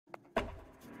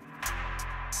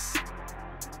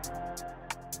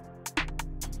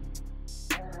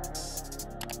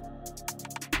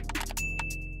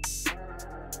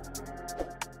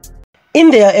In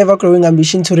their ever-growing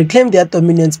ambition to reclaim their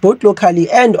dominance both locally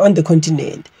and on the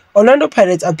continent, Orlando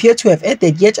Pirates appear to have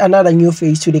added yet another new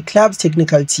face to the club's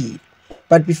technical team.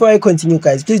 But before I continue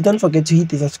guys, please don't forget to hit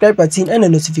the subscribe button and the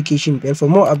notification bell for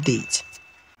more updates.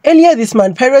 Earlier this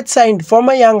month, Pirates signed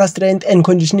former younger strength and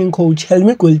conditioning coach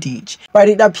Helmi Goldich, but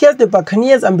it appears the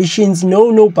Buccaneers' ambitions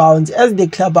know no bounds as the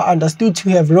club are understood to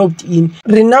have roped in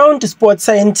renowned sports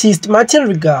scientist Martin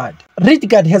Rigaud.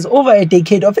 Rigaud has over a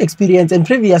decade of experience and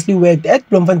previously worked at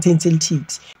Bloemfontein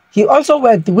Celtics. He also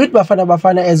worked with Bafana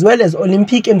Bafana as well as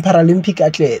Olympic and Paralympic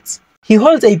athletes. He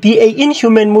holds a BA in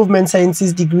Human Movement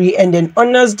Sciences degree and an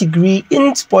honours degree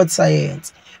in sports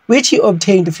science, which he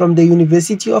obtained from the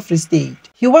University of Free State.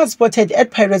 He was spotted at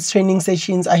Pirates training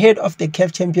sessions ahead of the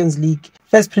CAF Champions League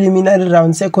first preliminary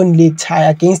round second leg tie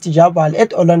against Jabal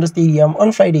at Orlando Stadium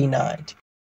on Friday night.